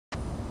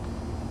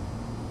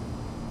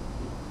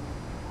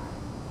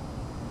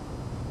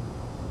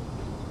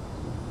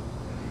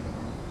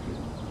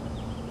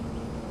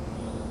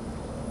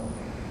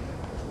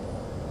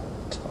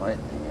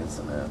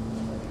some out.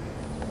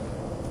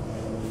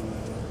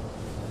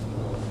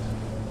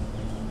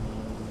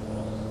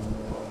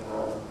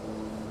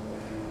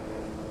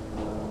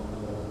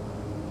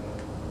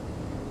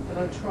 Can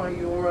I try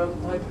your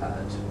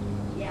iPad?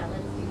 Yeah,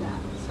 let's do that.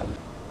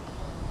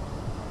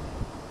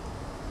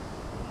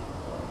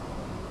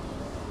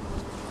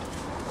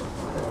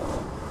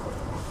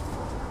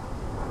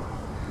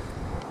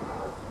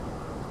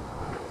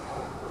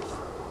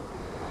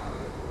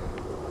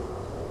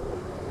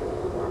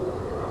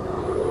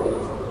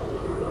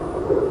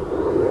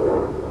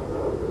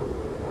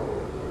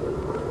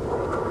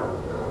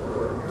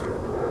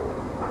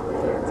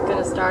 It's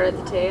gonna start at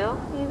the tail,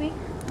 maybe?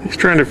 He's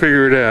trying to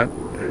figure it out.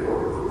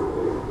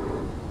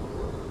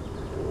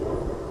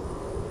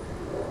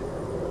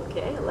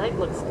 Okay, leg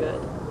looks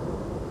good.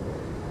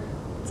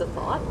 It's a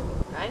thought,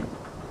 right?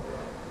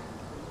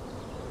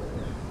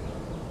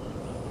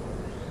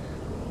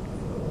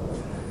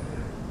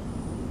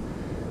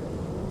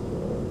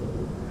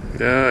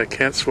 Yeah, I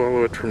can't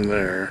swallow it from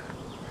there.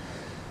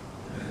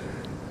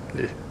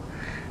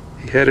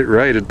 He had it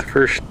right at the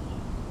first,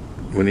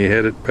 when he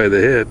had it by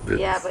the head. But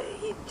Yeah, but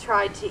he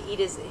tried to eat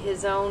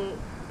his own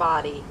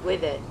body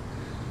with it.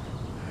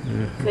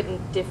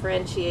 Couldn't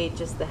differentiate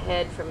just the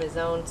head from his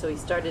own, so he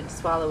started to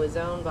swallow his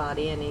own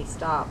body and he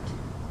stopped.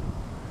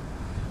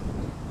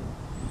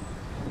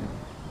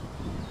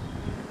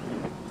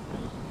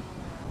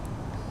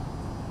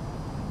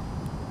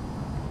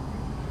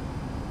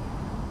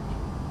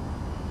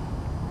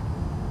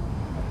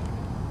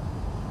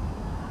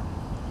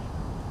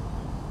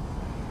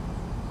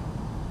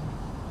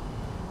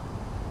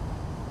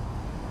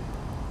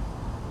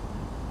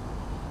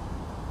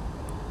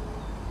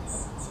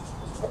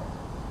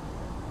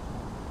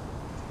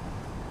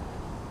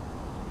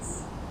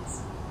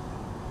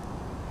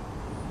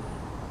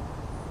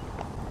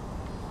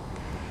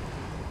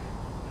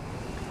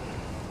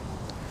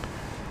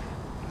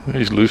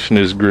 he's loosened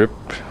his grip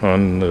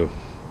on the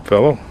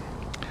fellow.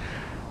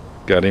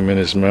 Got him in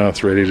his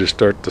mouth, ready to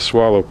start the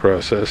swallow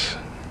process.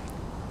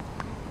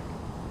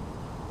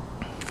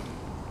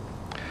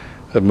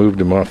 I've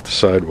moved him off the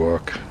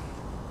sidewalk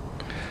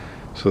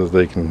so that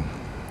they can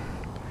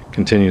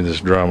continue this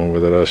drama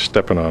without us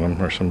stepping on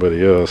him or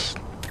somebody else.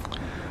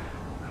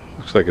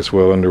 Looks like it's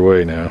well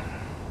underway now.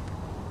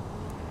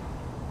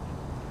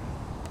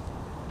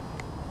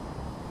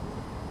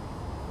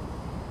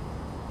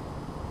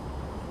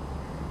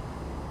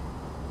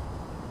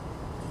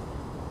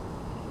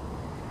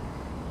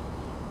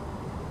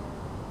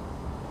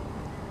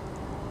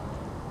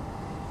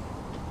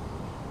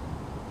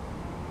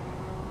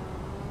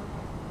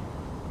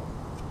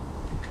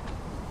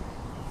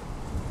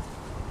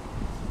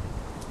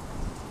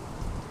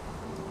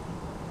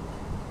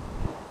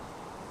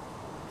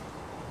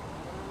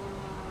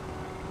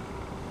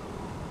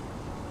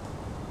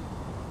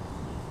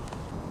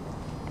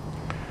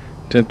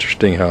 It's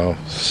interesting how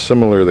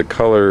similar the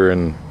color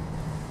and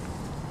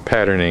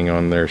patterning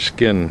on their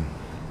skin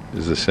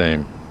is the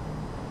same,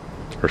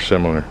 or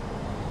similar,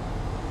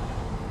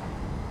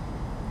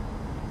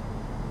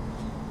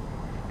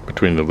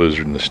 between the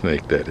lizard and the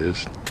snake, that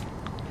is.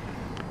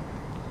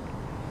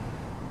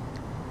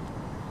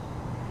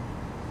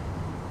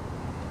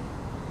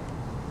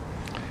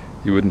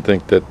 You wouldn't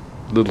think that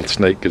little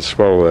snake could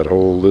swallow that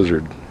whole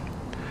lizard,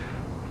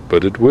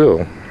 but it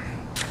will.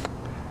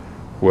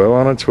 Well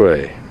on its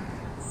way.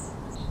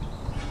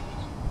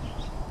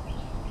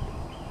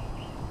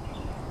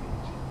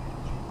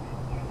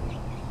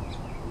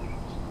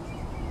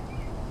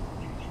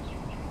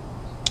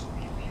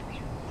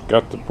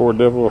 Got the poor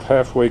devil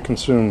halfway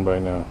consumed by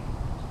now.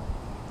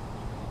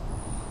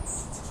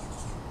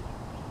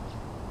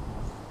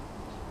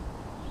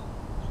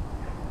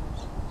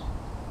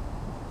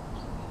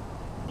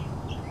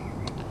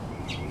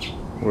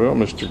 Well,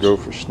 Mr.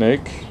 Gopher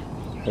Snake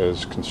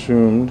has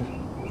consumed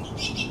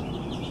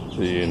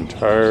the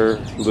entire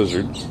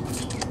lizard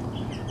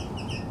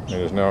and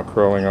is now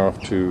crawling off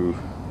to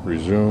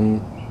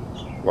resume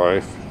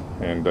life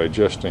and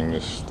digesting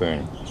this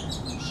thing.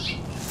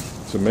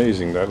 It's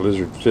amazing that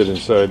lizard fit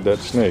inside that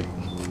snake.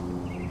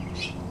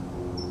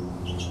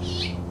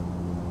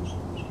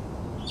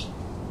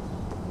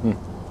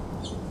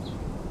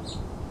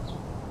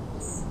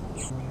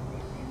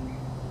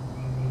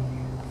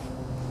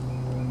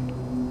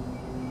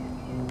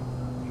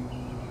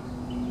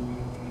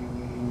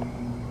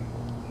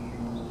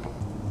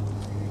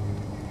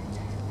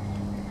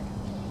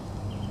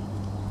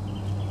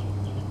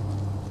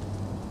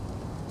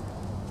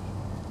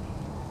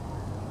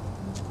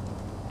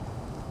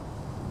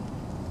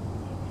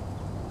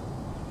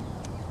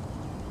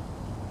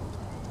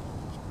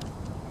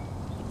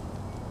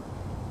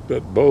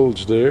 That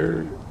bulge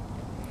there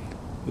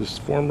is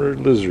former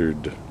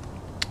lizard.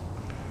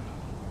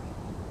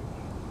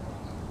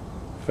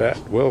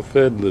 Fat,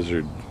 well-fed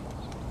lizard.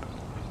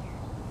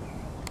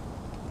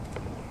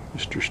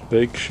 Mr.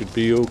 Snake should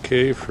be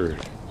okay for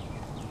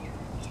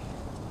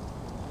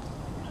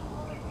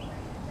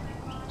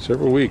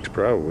several weeks,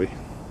 probably.